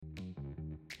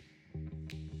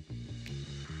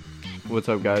What's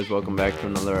up, guys? Welcome back to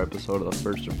another episode of the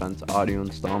First Defense audio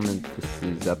installment. This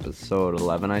is episode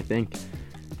 11, I think,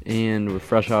 and we're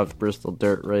fresh off the Bristol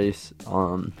Dirt Race.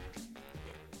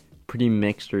 Pretty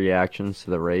mixed reactions to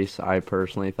the race. I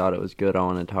personally thought it was good. I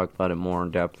want to talk about it more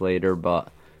in depth later, but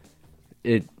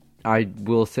I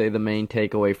will say the main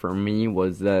takeaway for me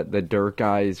was that the dirt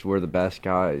guys were the best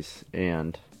guys,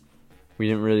 and we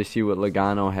didn't really see what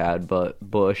Logano had, but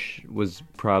Busch was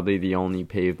probably the only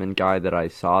pavement guy that I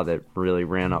saw that really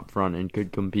ran up front and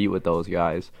could compete with those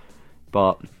guys.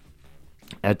 But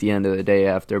at the end of the day,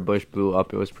 after Busch blew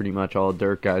up, it was pretty much all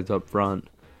dirt guys up front.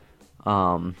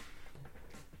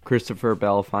 Christopher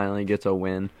Bell finally gets a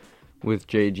win with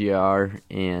JGR,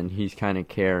 and he's kind of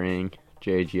carrying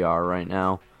JGR right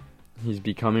now. He's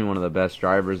becoming one of the best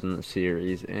drivers in the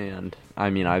series, and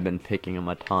I've been picking him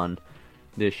a ton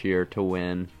this year to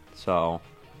win, so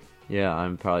yeah,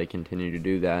 I'm probably continue to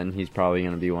do that, and he's probably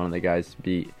going to be one of the guys to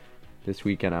beat this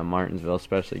weekend at Martinsville,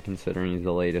 especially considering he's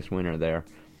the latest winner there.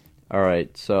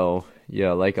 Alright, so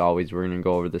yeah, like always, we're going to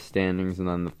go over the standings and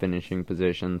then the finishing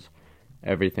positions,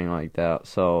 everything like that.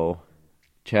 So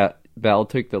Bell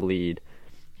took the lead.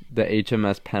 The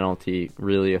HMS penalty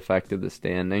really affected the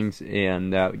standings,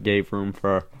 and that gave room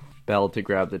for Bell to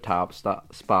grab the top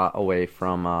spot away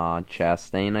from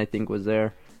Chastain, I think, was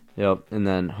there. Yep, and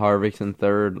then Harvick's in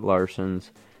third,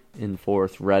 Larson's in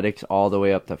fourth, Reddick's all the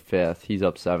way up to fifth. He's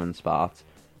up 7 spots.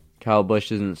 Kyle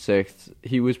Busch is in sixth.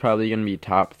 He was probably going to be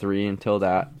top 3 until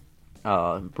that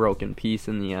broken piece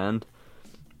in the end.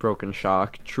 Broken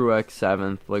shock. Truex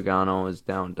 7th. Logano is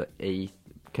down to 8th.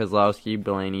 Keselowski,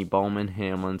 Blaney, Bowman,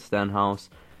 Hamlin, Stenhouse.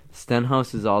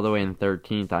 Stenhouse is all the way in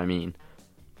 13th.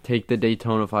 Take the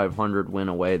Daytona 500 win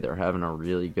away, they're having a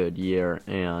really good year,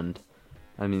 and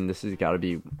this has got to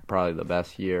be probably the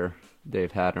best year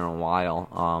they've had in a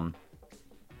while.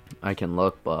 I can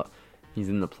look, but he's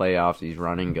in the playoffs, he's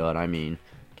running good.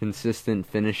 Consistent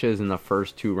finishes in the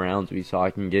first 2 rounds we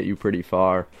saw can get you pretty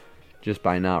far just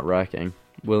by not wrecking.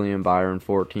 William Byron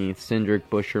 14th, Cindric,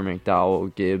 Buescher,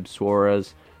 McDowell, Gibbs,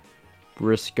 Suarez,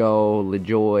 Briscoe,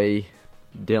 LaJoie,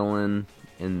 Dillon,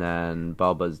 and then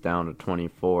Bubba's down to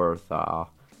 24th.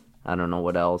 I don't know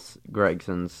what else.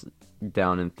 Gregson's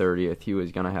down in 30th. He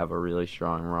was going to have a really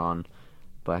strong run,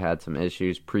 but had some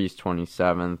issues. Priest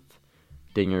 27th.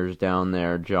 Dinger's down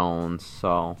there. Jones.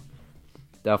 So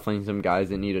definitely some guys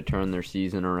that need to turn their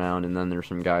season around, and then there's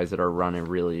some guys that are running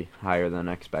really higher than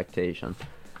expectation.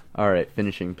 Alright,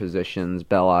 finishing positions.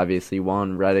 Bell obviously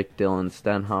won. Reddick, Dillon,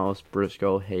 Stenhouse,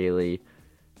 Briscoe, Haley,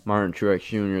 Martin Truex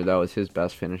Jr., that was his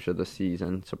best finish of the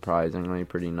season, surprisingly,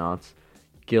 pretty nuts.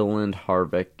 Gilliland,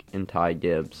 Harvick, and Ty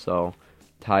Gibbs. So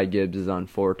Ty Gibbs is on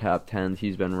 4 top 10s.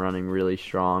 He's been running really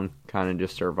strong, kind of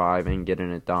just surviving,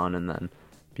 getting it done, and then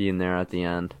being there at the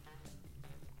end.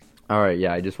 Alright,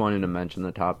 yeah, I just wanted to mention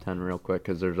the top 10 real quick,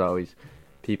 because there's always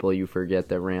people you forget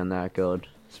that ran that good,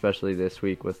 especially this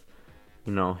week with,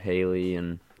 Haley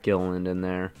and Gilliland in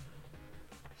there.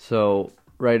 So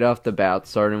right off the bat,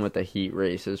 starting with the heat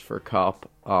races for Cup.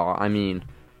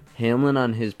 Hamlin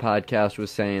on his podcast was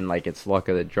saying, it's luck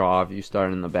of the draw if you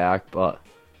start in the back, but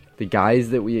the guys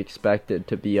that we expected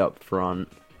to be up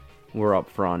front were up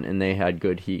front, and they had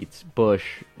good heats.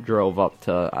 Busch drove up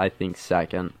to, I think,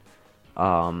 second.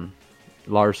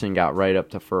 Larson got right up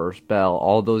to first. Bell,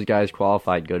 all those guys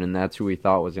qualified good, and that's who we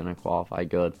thought was going to qualify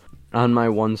good. On my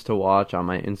ones to watch on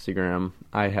my Instagram,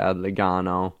 I had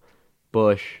Logano,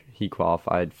 Busch, he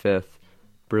qualified 5th.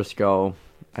 Briscoe,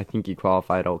 I think he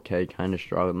qualified okay, kind of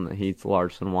struggled in the heats.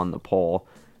 Larson won the pole.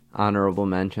 Honorable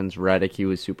mentions, Reddick, he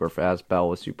was super fast. Bell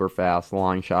was super fast.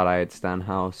 Long shot, I had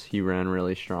Stenhouse. He ran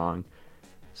really strong.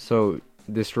 So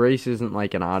this race isn't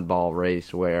like an oddball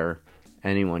race where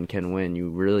anyone can win. You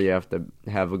really have to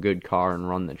have a good car and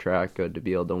run the track good to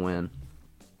be able to win.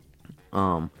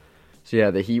 So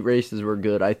yeah, the heat races were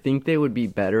good. I think they would be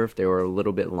better if they were a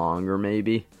little bit longer,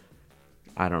 maybe.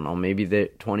 I don't know, maybe the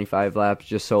 25 laps,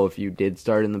 just so if you did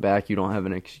start in the back, you don't have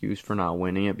an excuse for not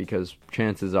winning it, because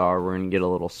chances are we're going to get a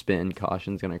little spin,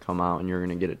 caution's going to come out, and you're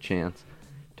going to get a chance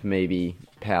to maybe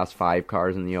pass 5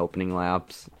 cars in the opening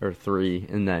laps, or 3,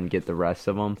 and then get the rest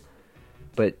of them.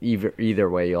 But either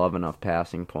way, you'll have enough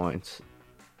passing points.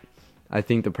 I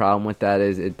think the problem with that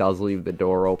is it does leave the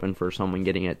door open for someone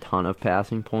getting a ton of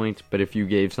passing points, but if you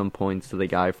gave some points to the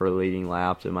guy for leading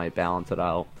laps, it might balance it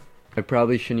out. I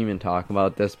probably shouldn't even talk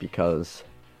about this because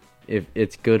if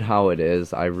it's good how it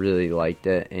is, I really liked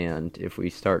it, and if we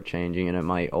start changing it, it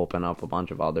might open up a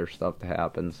bunch of other stuff to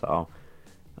happen, so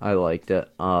I liked it.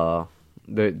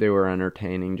 They were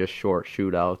entertaining, just short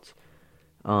shootouts.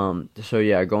 So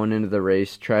yeah, going into the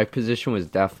race, track position was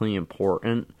definitely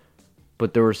important,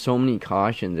 But there were so many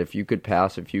cautions. If you could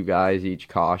pass a few guys each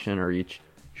caution or each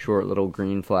short little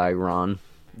green flag run,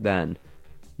 then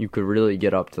you could really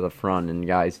get up to the front, and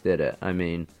guys did it. I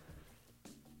mean,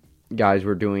 guys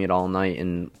were doing it all night,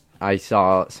 and I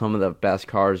saw some of the best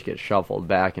cars get shuffled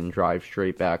back and drive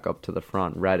straight back up to the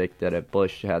front. Reddick did it.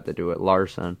 Busch had to do it.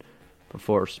 Larson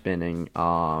before spinning.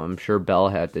 I'm sure Bell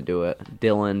had to do it.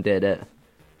 Dillon did it.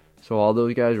 So all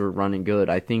those guys were running good.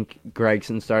 I think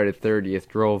Gragson started 30th,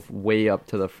 drove way up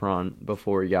to the front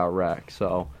before he got wrecked.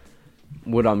 So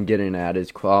what I'm getting at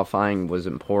is qualifying was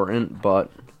important, but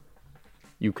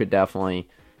you could definitely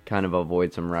kind of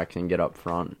avoid some wrecks and get up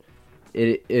front.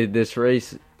 This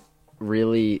race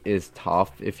really is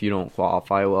tough if you don't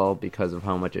qualify well because of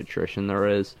how much attrition there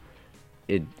is.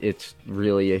 It's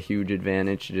really a huge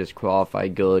advantage to just qualify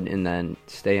good and then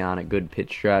stay on a good pit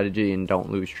strategy and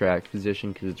don't lose track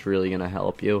position, because it's really going to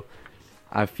help you.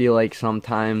 I feel like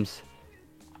sometimes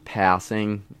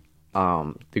passing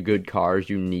the good cars,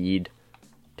 you need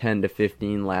 10 to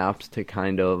 15 laps to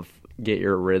kind of get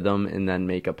your rhythm and then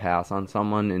make a pass on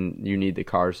someone, and you need the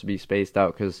cars to be spaced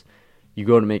out, because you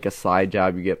go to make a slide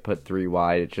job, you get put 3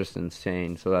 wide. It's just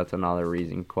insane. So that's another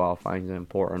reason qualifying is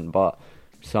important. But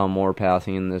saw more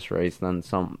passing in this race than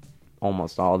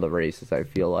almost all the races, I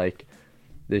feel like,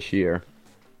 this year.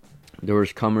 There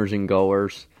was comers and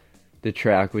goers. The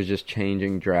track was just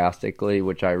changing drastically,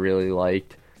 which I really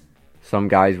liked. Some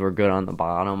guys were good on the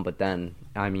bottom, but then,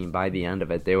 I mean, by the end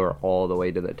of it, they were all the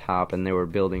way to the top, and they were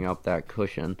building up that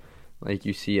cushion like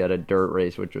you see at a dirt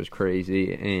race, which was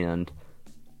crazy. And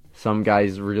some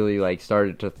guys really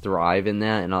started to thrive in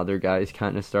that, and other guys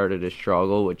kind of started to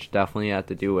struggle, which definitely had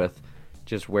to do with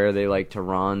just where they like to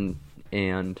run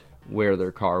and where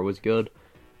their car was good.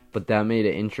 But that made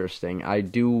it interesting. I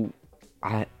don't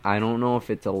know if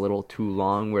it's a little too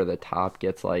long where the top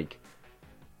gets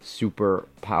super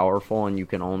powerful and you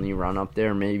can only run up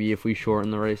there. Maybe if we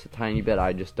shorten the race a tiny bit,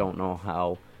 I just don't know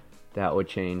how that would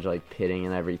change pitting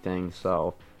and everything.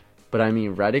 So, but I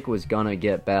mean, Reddick was gonna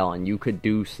get Bell, and you could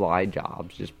do slide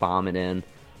jobs, just bomb it in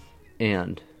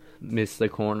and miss the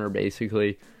corner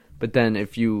basically. But then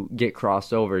if you get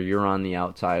crossed over, you're on the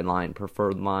outside line,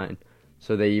 preferred line.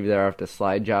 So they either have to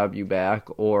slide job you back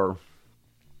or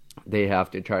they have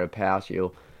to try to pass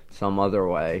you some other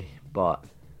way. But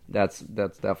that's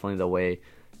definitely the way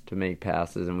to make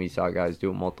passes, and we saw guys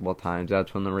do it multiple times.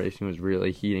 That's when the racing was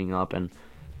really heating up and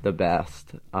the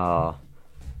best.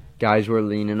 Guys were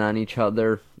leaning on each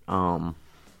other.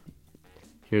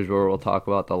 Here's where we'll talk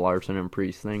about the Larson and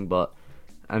Priest thing. But,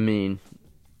 I mean,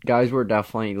 guys were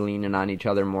definitely leaning on each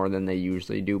other more than they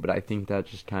usually do, but I think that's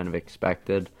just kind of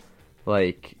expected.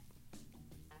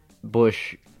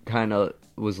 Busch kind of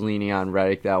was leaning on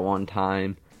Reddick that one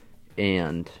time,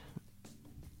 and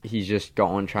he's just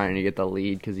trying to get the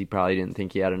lead because he probably didn't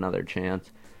think he had another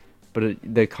chance. But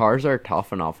the cars are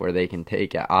tough enough where they can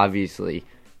take it. Obviously,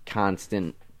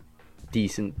 constant,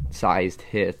 decent-sized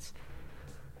hits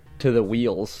to the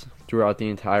wheels throughout the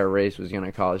entire race was going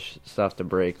to cause stuff to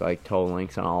break, like toe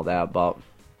links and all that. But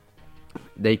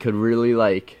they could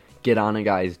really, get on a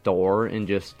guy's door and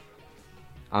just,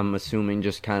 I'm assuming,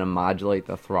 just kind of modulate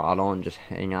the throttle and just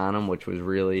hang on him, which was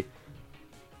really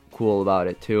cool about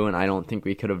it, too. And I don't think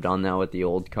we could have done that with the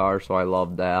old car, so I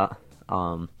loved that.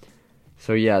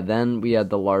 So, yeah, then we had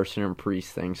the Larson and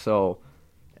Priest thing. So,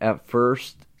 at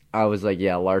first, I was like,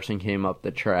 yeah, Larson came up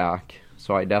the track.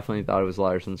 So, I definitely thought it was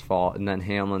Larson's fault. And then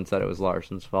Hamlin said it was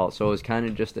Larson's fault. So, it was kind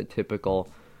of just a typical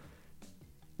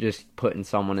just putting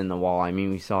someone in the wall. I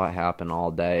mean, we saw it happen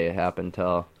all day. It happened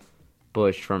to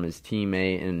Busch from his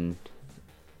teammate and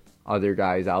other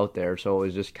guys out there. So, it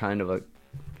was just kind of a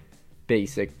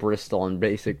basic Bristol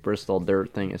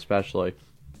dirt thing especially.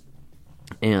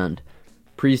 And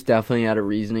Priest definitely had a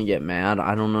reason to get mad.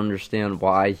 I don't understand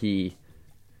why he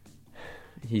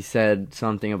said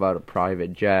something about a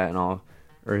private jet and all,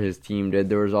 or his team did.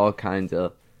 There was all kinds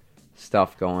of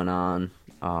stuff going on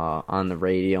the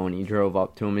radio, and he drove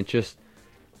up to him. It's just,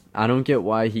 I don't get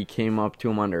why he came up to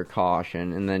him under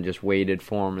caution and then just waited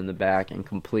for him in the back and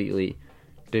completely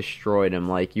destroyed him.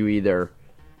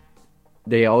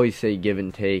 They always say give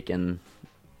and take, and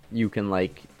you can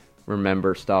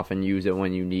remember stuff and use it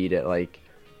when you need it.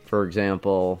 For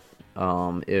example,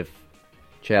 if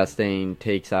Chastain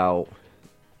takes out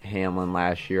Hamlin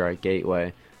last year at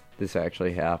Gateway, this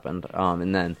actually happened,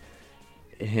 and then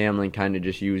Hamlin kind of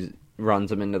just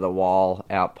runs him into the wall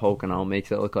at Pocono,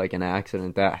 makes it look like an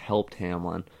accident. That helped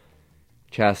Hamlin.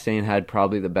 Chastain had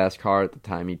probably the best car at the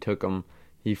time.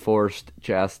 He forced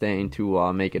Chastain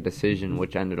to make a decision,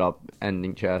 which ended up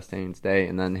ending Chastain's day,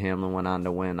 and then Hamlin went on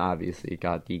to win. Obviously,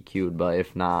 got DQ'd, but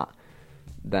if not,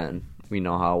 then we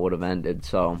know how it would have ended.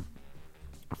 So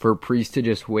for Priest to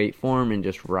just wait for him and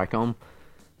just wreck him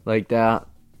like that,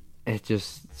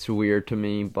 it's weird to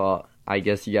me, but I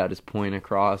guess he got his point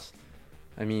across.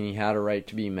 I mean, he had a right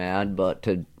to be mad, but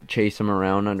to chase him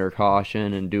around under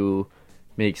caution and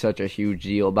make such a huge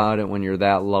deal about it when you're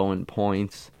that low in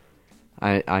points,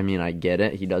 I mean, I get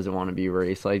it. He doesn't want to be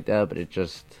raced like that, but it's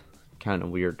just kind of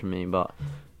weird to me. But,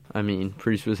 I mean,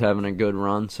 Priest was having a good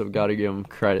run, so got to give him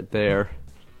credit there.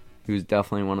 He was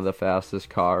definitely one of the fastest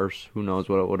cars. Who knows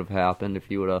what would have happened if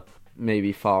he would have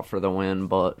maybe fought for the win,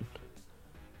 but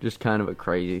just kind of a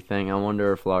crazy thing. I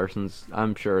wonder if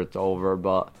I'm sure it's over,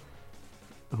 but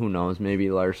who knows? Maybe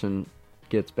Larson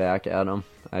gets back at him.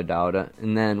 I doubt it.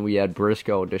 And then we had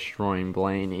Briscoe destroying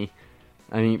Blaney.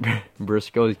 I mean,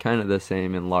 Briscoe is kind of the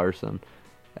same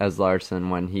as Larson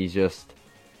when he's just,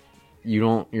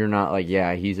 you're not like,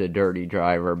 yeah, he's a dirty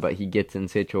driver, but he gets in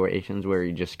situations where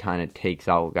he just kind of takes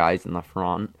out guys in the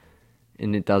front,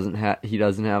 and he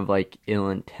doesn't have like ill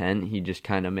intent. He just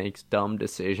kind of makes dumb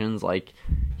decisions, like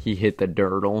he hit the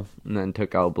dirtle and then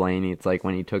took out Blaney. It's like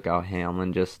when he took out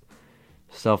Hamlin, just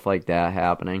stuff like that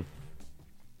happening.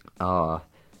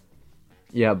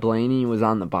 Yeah, Blaney was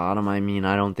on the bottom. I mean,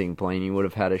 I don't think Blaney would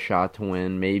have had a shot to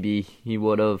win. Maybe he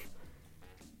would have,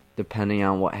 depending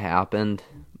on what happened.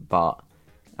 But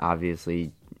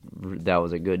obviously, that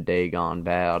was a good day gone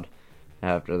bad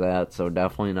after that. So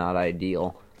definitely not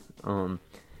ideal. So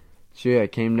yeah,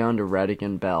 it came down to Reddick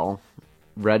and Bell.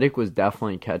 Reddick was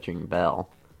definitely catching Bell.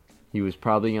 He was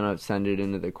probably going to send it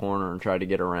into the corner and try to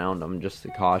get around him. Just the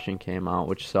caution came out,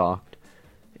 which sucked.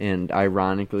 And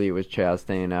ironically, it was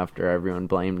Chastain after everyone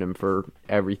blamed him for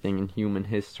everything in human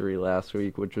history last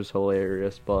week, which was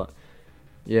hilarious. But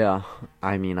yeah,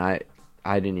 I mean, I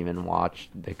didn't even watch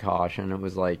the caution. It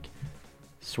was like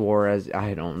Suarez,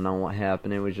 I don't know what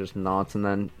happened. It was just nuts. And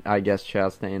then I guess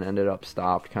Chastain ended up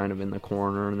stopped kind of in the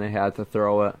corner and they had to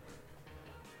throw it.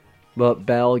 But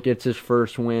Bell gets his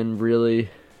first win. Really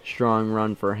strong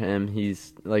run for him.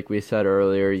 He's, like we said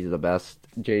earlier, he's the best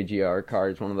JGR car.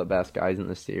 He's one of the best guys in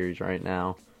the series right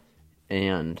now.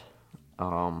 And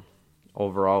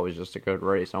overall, it was just a good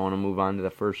race. I want to move on to the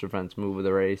first offense move of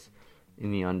the race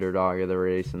in the underdog of the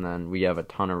race. And then we have a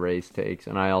ton of race takes.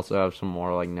 And I also have some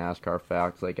more like NASCAR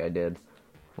facts like I did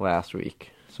last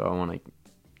week. So I want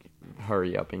to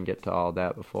hurry up and get to all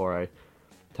that before I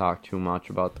talk too much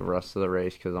about the rest of the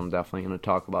race, because I'm definitely going to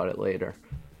talk about it later.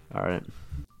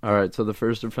 Alright, so the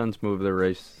first offense move of the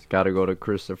race got to go to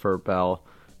Christopher Bell,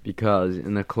 because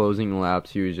in the closing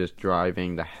laps he was just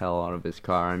driving the hell out of his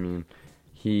car. I mean,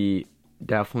 he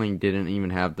definitely didn't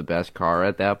even have the best car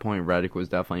at that point. Reddick was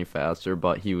definitely faster,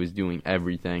 but he was doing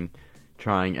everything,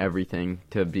 trying everything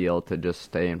to be able to just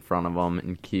stay in front of him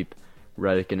and keep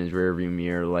Reddick in his rearview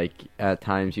mirror. Like, at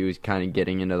times he was kind of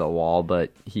getting into the wall,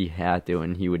 but he had to,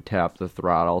 and he would tap the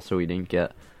throttle so he didn't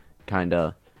get kind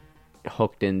of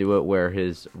hooked into it where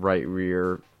his right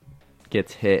rear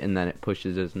gets hit and then it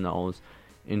pushes his nose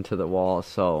into the wall.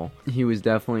 So he was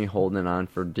definitely holding on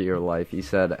for dear life. He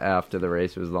said after the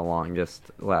race it was the longest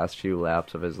last few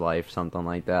laps of his life, something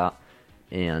like that.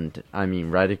 And I mean,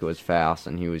 Reddick was fast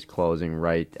and he was closing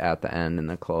right at the end in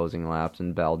the closing laps,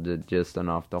 and Bell did just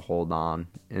enough to hold on,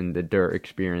 and the dirt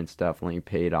experience definitely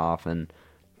paid off and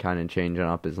kind of changing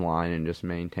up his line and just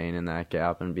maintaining that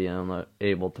gap and being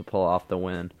able to pull off the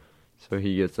win. So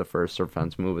he gets the first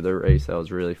offense move of the race. That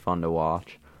was really fun to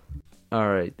watch.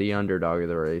 Alright, the underdog of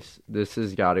the race. This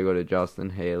has got to go to Justin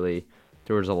Haley.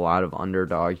 There was a lot of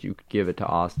underdogs. You could give it to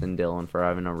Austin Dillon for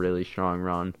having a really strong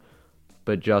run.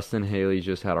 But Justin Haley's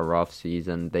just had a rough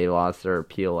season. They lost their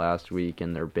appeal last week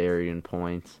and they're buried in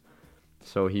points.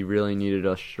 So he really needed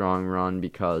a strong run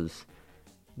because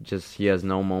just he has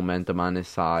no momentum on his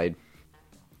side.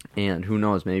 And who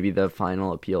knows, maybe the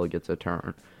final appeal gets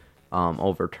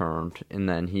overturned, and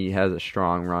then he has a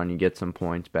strong run, he gets some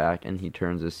points back, and he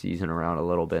turns his season around a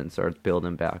little bit and starts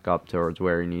building back up towards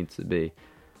where he needs to be.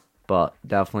 But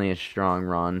definitely a strong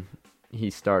run. He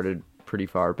started pretty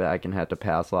far back and had to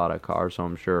pass a lot of cars, so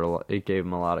I'm sure it gave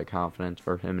him a lot of confidence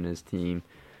for him and his team.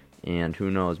 And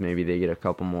who knows, maybe they get a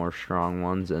couple more strong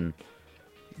ones and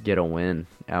get a win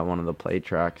at one of the plate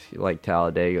tracks. Like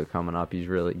Talladega coming up, he's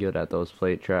really good at those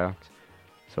plate tracks.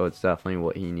 So it's definitely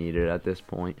what he needed at this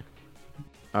point.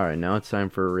 Alright, now it's time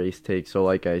for a race take. So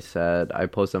like I said, I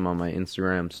post them on my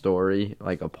Instagram story,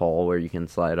 like a poll where you can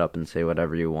slide up and say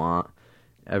whatever you want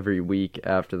every week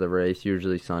after the race,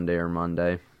 usually Sunday or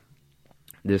Monday.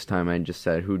 This time I just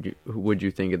said, who would you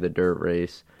think of the dirt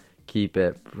race? Keep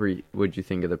it. Would you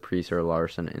think of the Priest or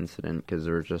Larson incident? Because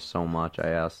there was just so much.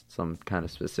 I asked some kind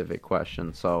of specific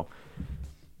questions. So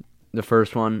The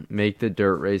first one, make the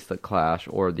dirt race the Clash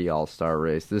or the All-Star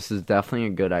race. This is definitely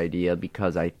a good idea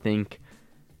because I think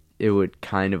it would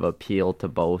kind of appeal to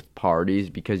both parties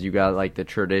because you got like the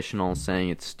traditional saying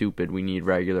it's stupid, we need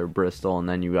regular Bristol, and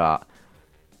then you got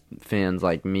fans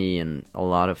like me and a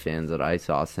lot of fans that I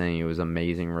saw saying it was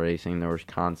amazing racing. There was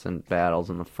constant battles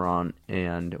in the front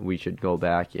and we should go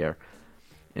back here.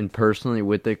 And personally,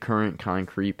 with the current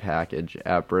concrete package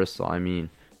at Bristol, I mean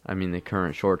the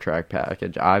current short track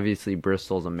package, obviously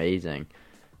Bristol's amazing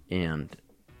and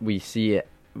we see it,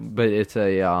 but it's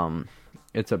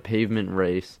a pavement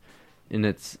race and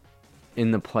it's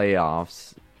in the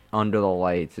playoffs under the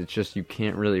lights. It's just you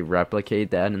can't really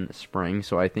replicate that in the spring.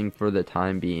 So I think for the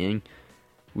time being,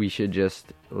 we should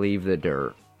just leave the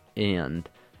dirt. And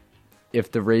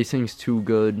if the racing's too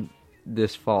good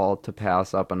this fall to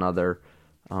pass up another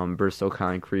Bristol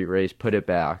concrete race, put it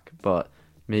back. But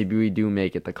maybe we do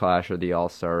make it the Clash or the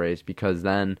All-Star race, because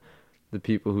then the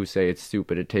people who say it's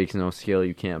stupid, it takes no skill,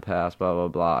 you can't pass, blah, blah,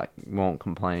 blah, won't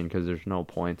complain because there's no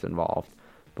points involved.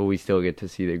 But we still get to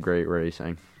see the great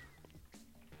racing.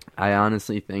 I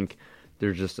honestly think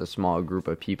there's just a small group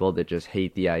of people that just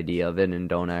hate the idea of it and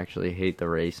don't actually hate the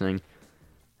racing.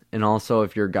 And also,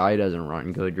 if your guy doesn't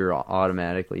run good, you're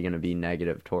automatically going to be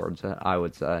negative towards it, I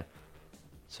would say.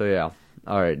 So yeah.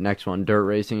 Alright, next one. Dirt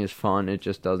racing is fun. It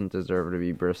just doesn't deserve to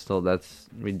be Bristol.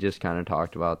 We just kind of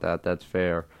talked about that. That's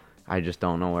fair. I just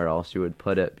don't know where else you would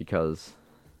put it because,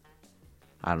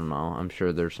 I don't know. I'm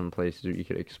sure there's some places you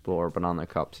could explore, but on the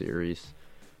Cup Series,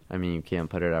 I mean, you can't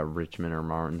put it at Richmond or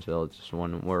Martinsville. It just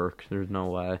wouldn't work. There's no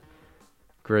way.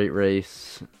 Great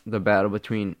race. The battle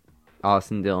between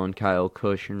Austin Dillon, Kyle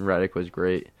Cush, and Reddick was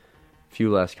great.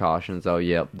 Few less cautions, though.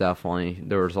 Yep, definitely.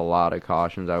 There was a lot of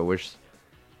cautions. I wish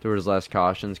there was less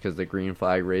cautions because the green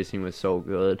flag racing was so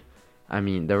good. I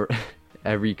mean,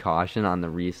 every caution on the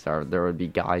restart, there would be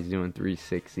guys doing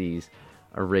 360s,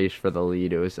 a race for the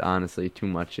lead. It was honestly too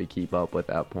much to keep up with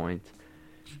that point.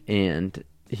 And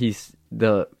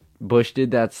Bush did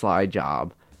that slide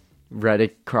job.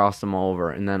 Reddick crossed him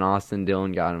over, and then Austin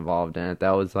Dillon got involved in it.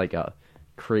 That was like a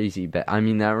crazy bet. I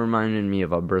mean, that reminded me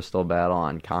of a Bristol battle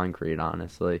on concrete,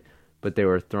 honestly. But they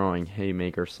were throwing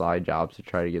haymaker slide jobs to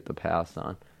try to get the pass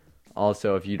on.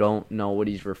 Also, if you don't know what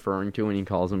he's referring to when he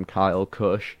calls him Kyle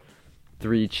Cush,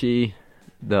 3Chi,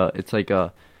 it's like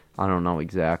I don't know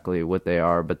exactly what they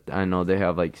are, but I know they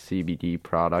have like CBD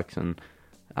products and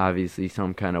obviously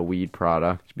some kind of weed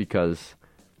product, because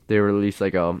they released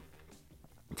like a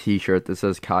t-shirt that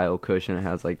says Kyle Cush and it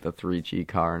has like the 3Chi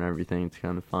car and everything. It's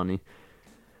kind of funny.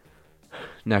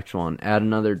 Next one, add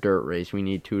another dirt race. We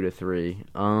need 2 to 3.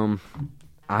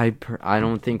 I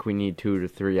don't think we need 2 to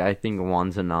 3. I think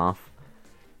one's enough,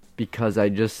 because I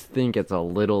just think it's a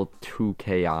little too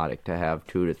chaotic to have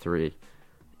 2 to 3.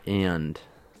 And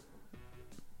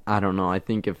I don't know.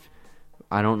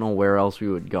 I don't know where else we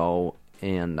would go,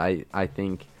 and I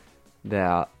think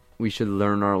that we should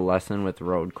learn our lesson with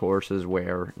road courses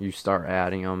where you start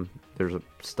adding them.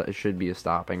 Should be a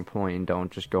stopping point, and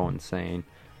don't just go insane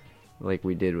like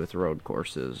we did with road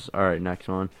courses. Alright, next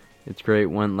one. It's great.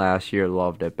 Went last year.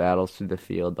 Loved it. Battles through the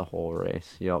field the whole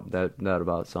race. Yep, that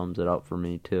about sums it up for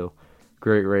me too.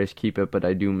 Great race. Keep it, but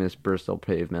I do miss Bristol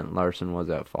pavement. Larson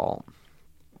was at fault.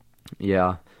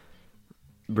 Yeah.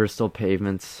 Bristol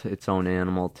pavement's its own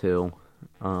animal too.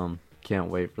 Can't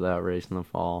wait for that race in the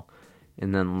fall.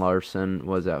 And then Larson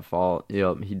was at fault.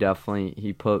 Yep,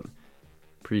 he put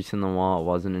Priest in the wall. It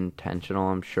wasn't intentional,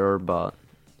 I'm sure, but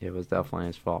it was definitely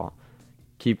his fault.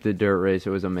 Keep the dirt race. It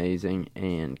was amazing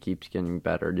and keeps getting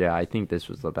better. Yeah, I think this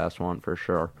was the best one for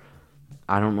sure.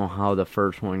 I don't know how the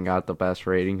first one got the best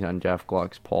ratings on Jeff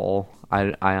Gluck's poll.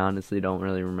 I honestly don't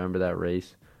really remember that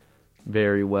race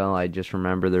very well. I just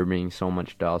remember there being so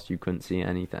much dust you couldn't see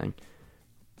anything.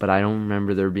 But I don't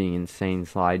remember there being insane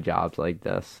slide jobs like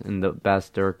this. And the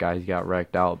best dirt guys got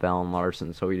wrecked out, Bell and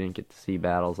Larson, so we didn't get to see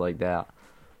battles like that.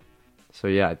 So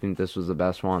yeah, I think this was the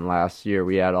best one. Last year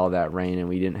we had all that rain and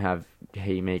we didn't have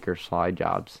haymaker slide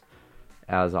jobs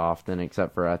as often,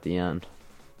 except for at the end.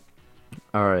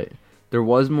 Alright, there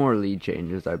was more lead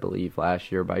changes, I believe, last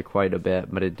year by quite a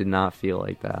bit, but it did not feel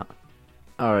like that.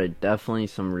 Alright, definitely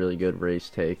some really good race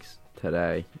takes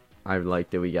today. I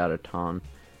liked that we got a ton.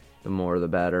 The more the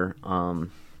better. I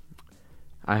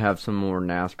have some more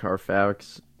NASCAR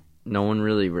facts. I didn't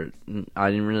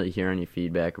really hear any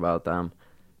feedback about them.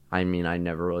 I mean, I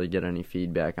never really get any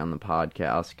feedback on the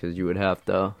podcast because you would have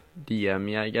to DM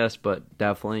me, I guess, but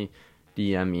definitely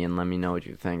DM me and let me know what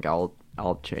you think. I'll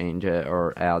change it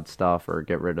or add stuff or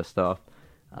get rid of stuff.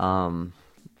 I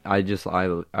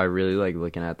really like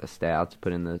looking at the stats,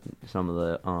 put in some of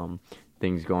the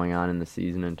things going on in the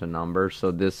season into numbers.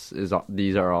 So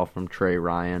these are all from Trey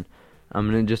Ryan. I'm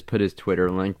going to just put his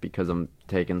Twitter link because I'm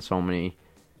taking so many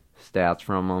stats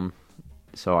from him.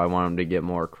 So I want him to get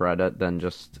more credit than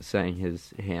just saying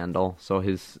his handle. So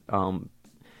his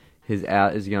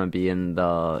at is going to be in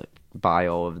the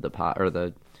bio of the or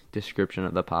the description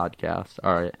of the podcast.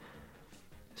 All right.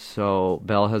 So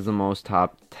Bell has the most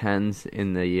top 10s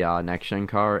in the next gen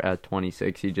car at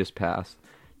 26. He just passed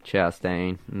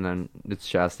Chastain, and then it's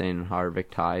Chastain and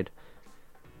Harvick tied.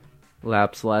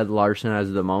 Laps led, Larson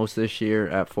has the most this year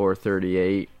at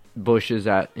 438. Busch is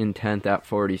in 10th at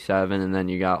 47, and then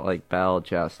you got like Bell,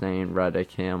 Chastain,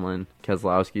 Reddick, Hamlin,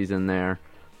 Keselowski's in there,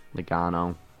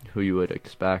 Logano, who you would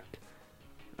expect.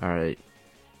 All right.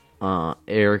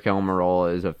 Eric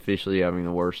Almirola is officially having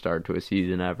the worst start to a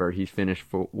season ever. He's finished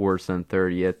worse than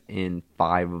 30th in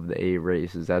 5 of the 8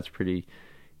 races. That's pretty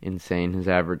insane. His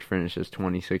average finish is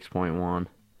 26.1.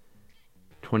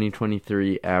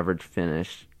 2023 average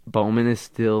finish. Bowman is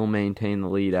still maintained the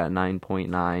lead at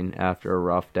 9.9 after a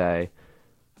rough day.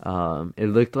 It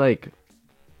looked like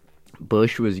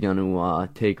Busch was going to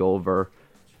take over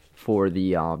for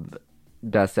the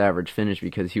best average finish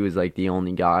because he was like the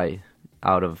only guy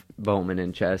out of Bowman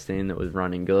and Chastain that was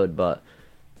running good, but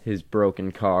his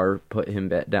broken car put him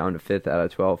down to 5th out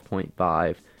of 12.5.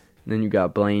 And then you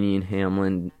got Blaney and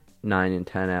Hamlin 9 and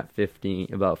 10 at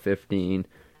 15, about 15.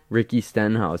 Ricky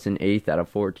Stenhouse in 8th out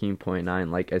of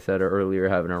 14.9. Like I said earlier,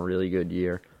 having a really good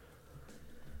year.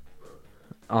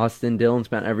 Austin Dillon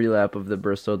spent every lap of the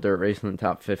Bristol Dirt Race in the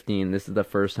top 15. This is the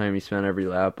first time he spent every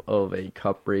lap of a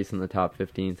Cup race in the top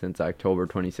 15 since October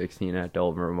 2016 at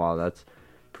Dover. Wow, that's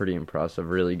pretty impressive.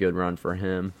 Really good run for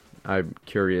him. I'm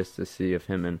curious to see if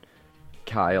him and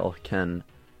Kyle can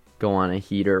go on a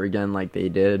heater again like they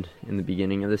did in the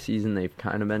beginning of the season. They've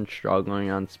kind of been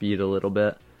struggling on speed a little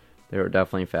bit. They were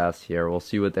definitely fast here. We'll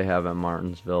see what they have at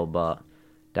Martinsville, but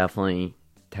definitely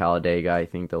Talladega, I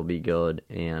think they'll be good.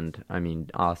 And, I mean,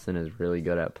 Austin is really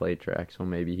good at plate track, so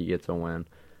maybe he gets a win.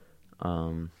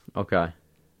 Okay.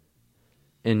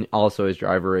 And also his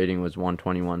driver rating was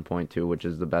 121.2, which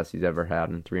is the best he's ever had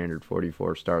in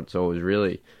 344 starts. So it was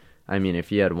really, I mean, if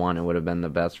he had won, it would have been the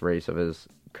best race of his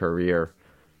career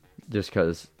just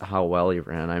because how well he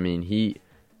ran. I mean, he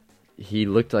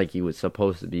looked like he was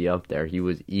supposed to be up there. He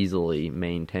was easily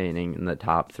maintaining in the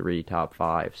top 3, top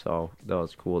 5, so that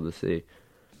was cool to see.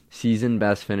 Season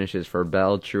best finishes for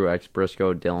Bell, Truex,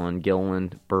 Briscoe, Dillon,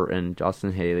 Gilliland, Burton,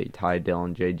 Justin Haley, Ty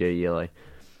Dillon, J.J. Yeley.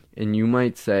 And you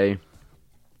might say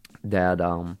that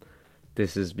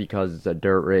this is because it's a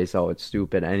dirt race. Oh, it's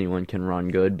stupid. Anyone can run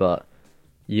good, but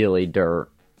Yeley, dirt.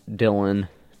 Dillon,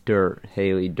 dirt.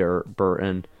 Haley, dirt.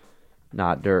 Burton,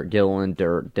 not dirt. Gilliland,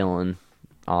 dirt. Dillon,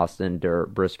 Austin,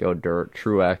 dirt. Briscoe, dirt.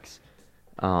 Truex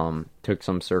took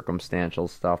some circumstantial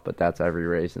stuff, but that's every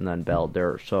race. And then Bell,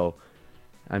 dirt. So,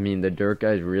 I mean, the dirt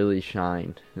guys really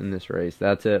shined in this race.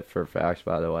 That's it for facts,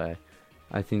 by the way.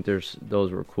 I think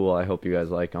those were cool. I hope you guys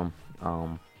like them.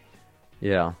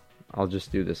 Yeah, I'll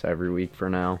just do this every week for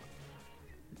now.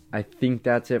 I think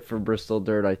that's it for Bristol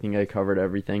Dirt. I think I covered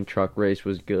everything. Truck race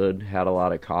was good. Had a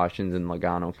lot of cautions, and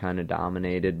Logano kind of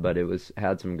dominated, but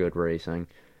had some good racing.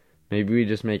 Maybe we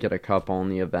just make it a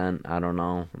Cup-only event. I don't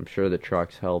know. I'm sure the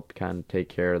trucks help kind of take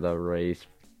care of the race,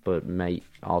 but might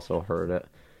also hurt it.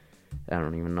 I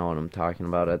don't even know what I'm talking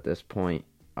about at this point.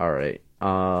 Alright,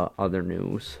 other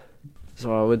news.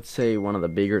 So I would say one of the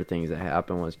bigger things that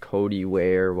happened was Cody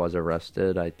Ware was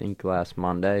arrested, I think last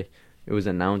Monday. It was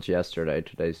announced yesterday.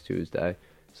 Today's Tuesday.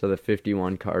 So the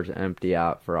 51 car's empty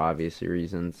out for obvious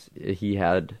reasons.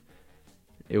 It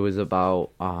was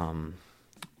about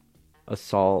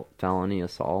felony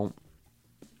assault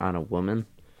on a woman.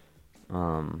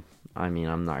 I mean,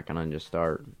 I'm not going to just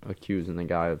start accusing the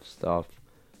guy of stuff.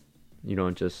 You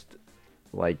don't just,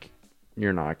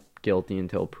 you're not guilty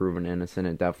until proven innocent.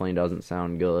 It definitely doesn't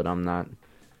sound good.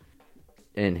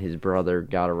 And his brother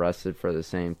got arrested for the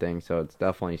same thing, so it's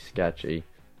definitely sketchy.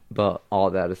 But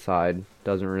all that aside,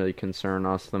 doesn't really concern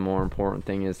us. The more important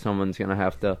thing is someone's going to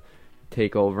have to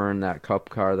take over in that Cup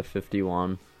car, the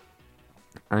 51.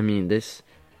 I mean, this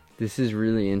is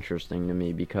really interesting to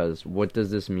me because what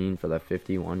does this mean for the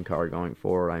 51 car going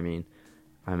forward? I mean,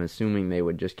 I'm assuming they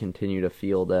would just continue to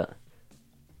field it.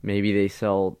 Maybe they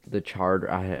sell the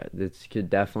Charger. This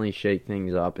could definitely shake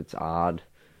things up. It's odd.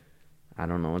 I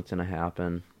don't know what's going to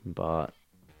happen, but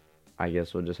I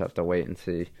guess we'll just have to wait and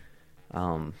see.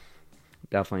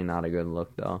 Definitely not a good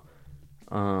look, though.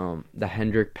 The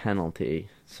Hendrick penalty.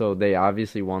 So they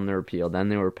obviously won their appeal. Then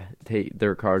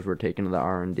their cars were taken to the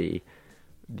R&D,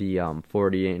 the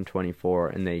 48 and 24,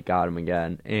 and they got them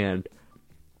again. And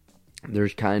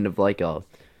there's kind of like a,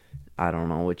 I don't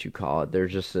know what you call it.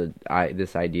 There's just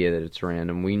this idea that it's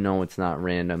random. We know it's not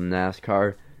random.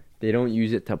 NASCAR, they don't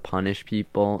use it to punish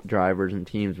people, drivers and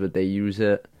teams, but they use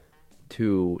it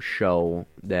to show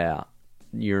that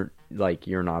you're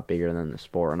not bigger than the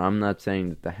sport. And I'm not saying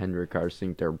that the Hendrick cars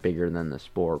think they're bigger than the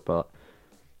sport, but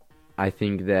I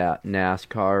think that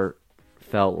NASCAR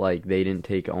felt like they didn't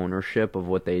take ownership of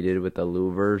what they did with the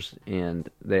louvers, and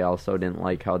they also didn't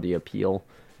like how the appeal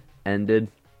ended.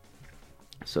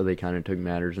 So they kind of took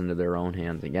matters into their own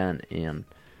hands again, and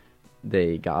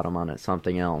they got him on it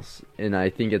something else. And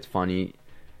I think it's funny,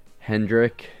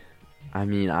 Hendrick, I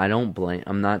mean,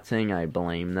 I'm not saying I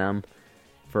blame them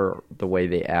for the way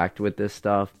they act with this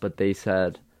stuff, but they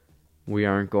said, we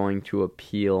aren't going to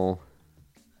appeal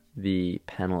the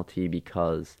penalty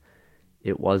because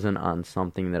it wasn't on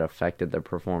something that affected the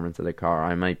performance of the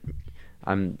car.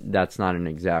 That's not an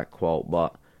exact quote,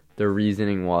 but the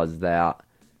reasoning was that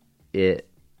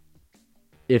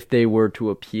if they were to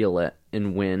appeal it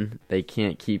and win, they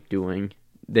can't keep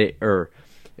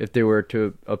if they were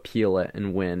to appeal it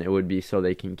and win, it would be so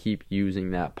they can keep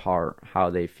using that part how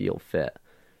they feel fit.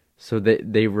 So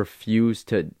they refuse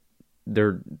to,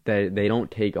 they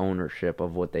don't take ownership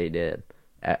of what they did.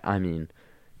 I mean,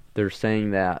 they're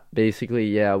saying that basically,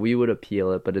 yeah, we would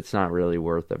appeal it, but it's not really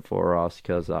worth it for us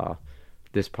because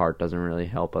this part doesn't really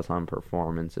help us on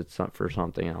performance. It's for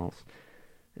something else.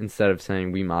 Instead of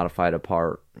saying we modified a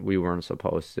part we weren't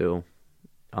supposed to,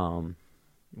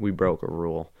 we broke a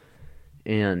rule.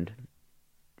 And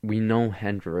we know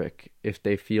Hendrick, if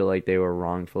they feel like they were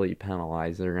wrongfully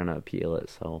penalized, they're going to appeal it.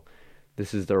 So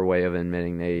this is their way of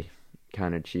admitting they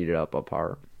kind of cheated up a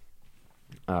part.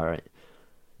 All right.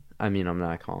 I mean, I'm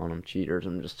not calling them cheaters.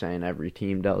 I'm just saying every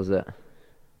team does it.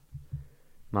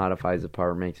 Modifies the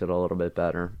part, makes it a little bit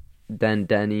better. Then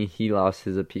Denny, he lost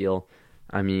his appeal.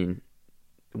 I mean,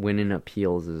 winning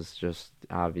appeals is just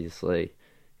obviously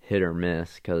hit or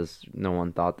miss because no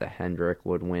one thought that Hendrick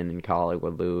would win and Kaulig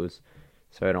would lose.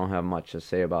 So I don't have much to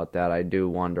say about that. I do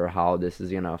wonder how this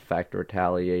is going to affect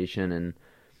retaliation and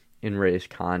in-race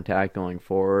contact going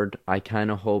forward. I kind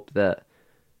of hope that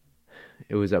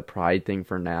it was a pride thing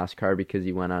for NASCAR because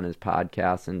he went on his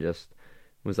podcast and just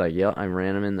was like, yeah, I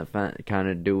ran him in the fence, kind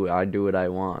of do what I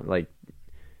want. Like,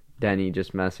 Denny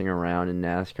just messing around, and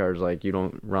NASCAR's like, you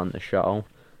don't run the show.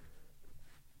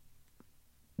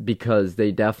 Because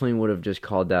they definitely would have just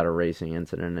called that a racing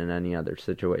incident in any other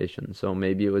situation. So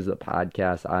maybe it was the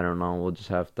podcast. I don't know. We'll just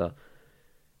have to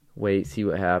wait, see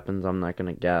what happens. I'm not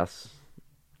going to guess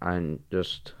and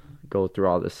just go through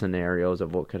all the scenarios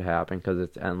of what could happen because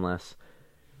it's endless.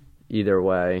 Either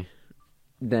way,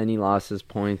 then he lost his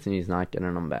points and he's not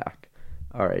getting them back.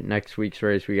 All right, next week's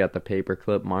race, we got the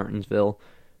Paperclip Martinsville.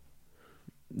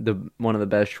 One of the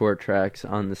best short tracks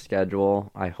on the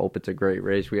schedule. I hope it's a great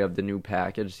race. We have the new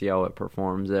package, see how it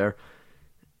performs there.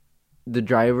 The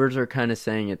drivers are kind of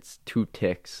saying it's 2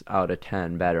 ticks out of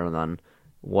 10 better than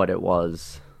what it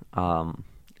was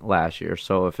last year.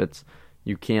 So if it's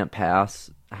you can't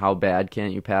pass, how bad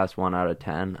can't you pass 1 out of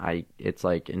 10? It's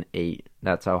like an 8.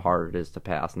 That's how hard it is to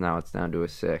pass. Now it's down to a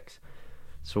 6.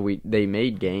 So they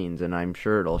made gains, and I'm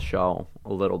sure it'll show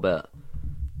a little bit.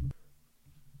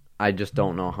 I just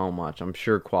don't know how much. I'm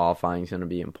sure qualifying is going to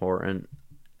be important.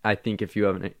 I think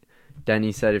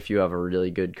Denny said if you have a really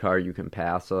good car, you can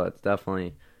pass, so that's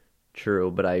definitely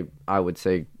true. But I would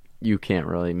say you can't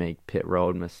really make pit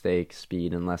road mistakes,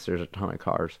 speed, unless there's a ton of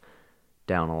cars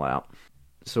down a lap.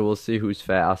 So we'll see who's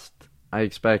fast. I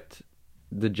expect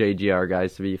the JGR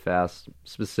guys to be fast,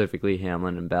 specifically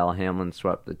Hamlin and Bell. Hamlin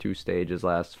swept the 2 stages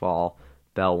last fall.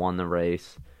 Bell won the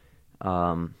race.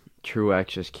 Truex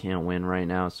just can't win right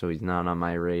now, so he's not on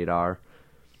my radar.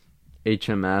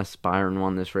 HMS, Byron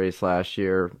won this race last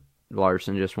year.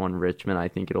 Larson just won Richmond. I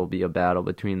think it'll be a battle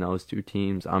between those 2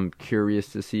 teams. I'm curious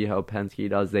to see how Penske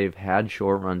does. They've had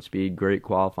short run speed, great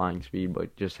qualifying speed,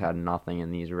 but just had nothing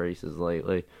in these races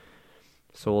lately.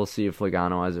 So we'll see if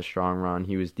Logano has a strong run.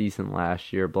 He was decent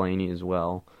last year. Blaney as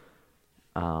well.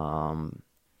 Trackhouse,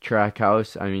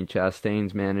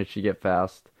 Chastain's managed to get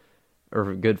fast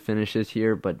or good finishes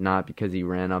here, but not because he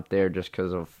ran up there, just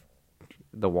because of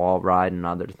the wall ride and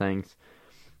other things.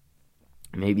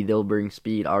 Maybe they'll bring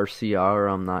speed.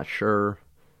 RCR, I'm not sure.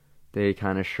 They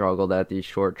kind of struggled at these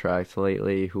short tracks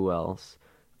lately. Who else?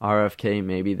 RFK,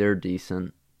 maybe they're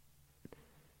decent.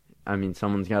 I mean,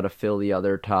 someone's got to fill the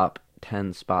other top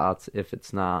 10 spots if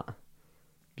it's not,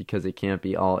 because it can't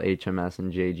be all HMS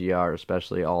and JGR,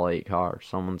 especially all 8 cars.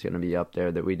 Someone's going to be up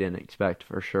there that we didn't expect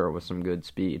for sure with some good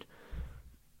speed.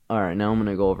 Alright, now I'm going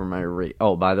to go over my race.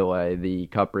 Oh, by the way, the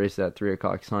Cup race at 3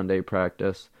 o'clock Sunday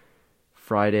practice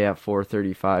Friday at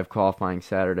 4:35, qualifying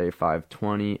Saturday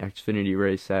 5:20, Xfinity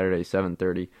race Saturday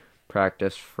 7:30,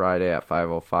 practice Friday at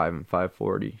 5:05 and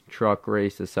 5:40, truck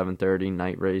race is 7:30,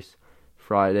 night race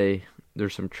Friday.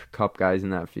 There's some Cup guys in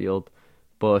that field,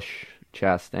 Busch,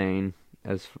 Chastain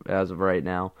as of right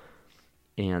now,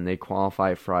 and they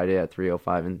qualify Friday at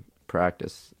 3:05 and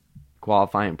practice.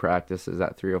 Qualifying practice is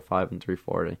at 3:05 and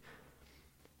 3:40.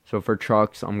 So for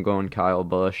trucks, I'm going Kyle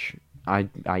Busch. I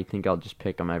think I'll just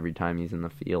pick him every time he's in the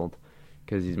field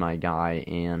because he's my guy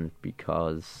and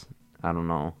because I don't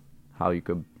know how you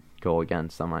could go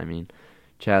against him. I mean,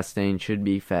 Chastain should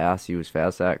be fast. He was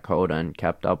fast at Coda and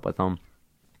kept up with him.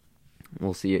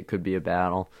 We'll see. It could be a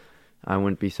battle. I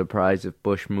wouldn't be surprised if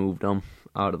Busch moved him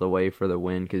out of the way for the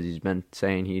win because he's been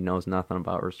saying he knows nothing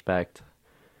about respect.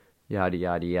 Yada,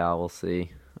 yada, yada. We'll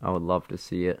see. I would love to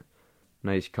see it.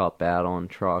 Nice Cup battle in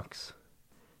trucks.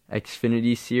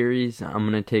 Xfinity Series, I'm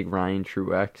going to take Ryan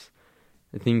Truex.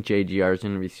 I think JGR is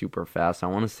going to be super fast. I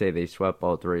want to say they swept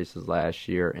both races last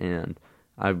year, and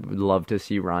I would love to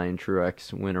see Ryan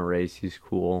Truex win a race. He's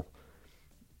cool,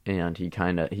 and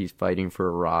he's fighting for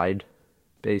a ride,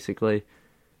 basically.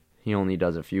 He only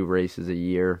does a few races a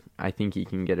year. I think he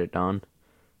can get it done.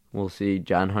 We'll see.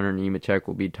 John Hunter Nemechek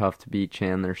will be tough to beat.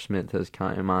 Chandler Smith has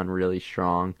come on really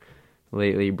strong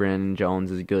lately. Brandon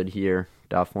Jones is good here.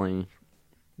 Definitely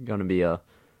going to be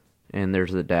and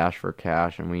there's the dash for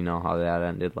cash, and we know how that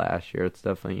ended last year. It's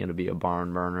definitely going to be a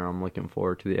barn burner. I'm looking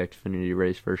forward to the Xfinity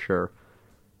race for sure.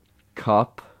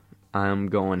 Cup, I'm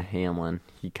going Hamlin.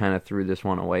 He kind of threw this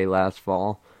one away last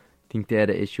fall. I think they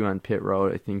had an issue on pit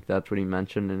road. I think that's what he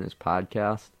mentioned in his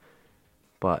podcast.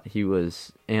 But he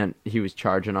was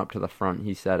charging up to the front,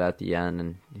 he said, at the end,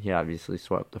 and he obviously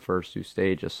swept the first two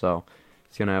stages, so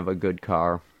he's going to have a good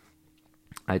car.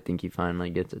 I think he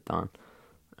finally gets it done.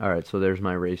 All right, so there's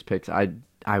my race picks.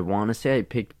 I want to say I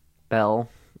picked Bell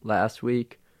last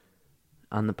week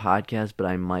on the podcast, but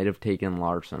I might have taken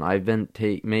Larson. I've been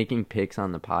making picks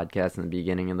on the podcast in the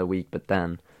beginning of the week, but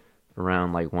then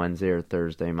around like Wednesday or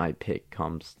Thursday, my pick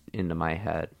comes into my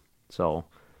head. So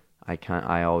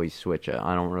I always switch it.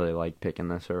 I don't really like picking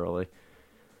this early.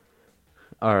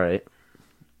 All right.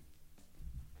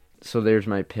 So there's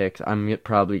my picks. I'm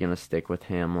probably going to stick with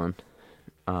Hamlin.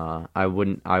 I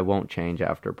won't change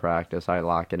after practice. I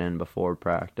lock it in before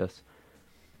practice.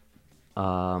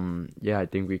 Yeah, I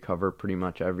think we cover pretty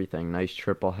much everything. Nice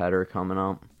triple header coming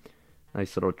up.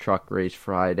 Nice little truck race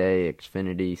Friday,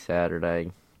 Xfinity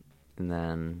Saturday, and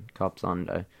then Cup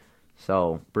Sunday.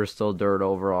 So, Bristol Dirt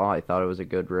overall, I thought it was a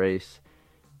good race.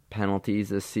 Penalties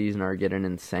this season are getting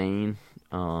insane.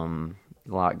 A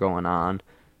lot going on.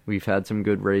 We've had some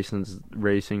good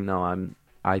racing though.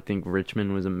 I think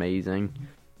Richmond was amazing.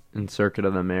 And Circuit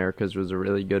of the Americas was a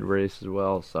really good race as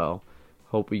well. So,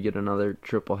 hope we get another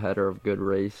triple header of good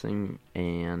racing.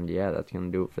 And yeah, that's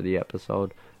going to do it for the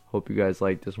episode. Hope you guys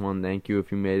liked this one. Thank you if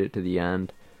you made it to the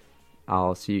end.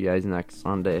 I'll see you guys next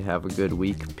Sunday. Have a good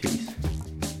week. Peace.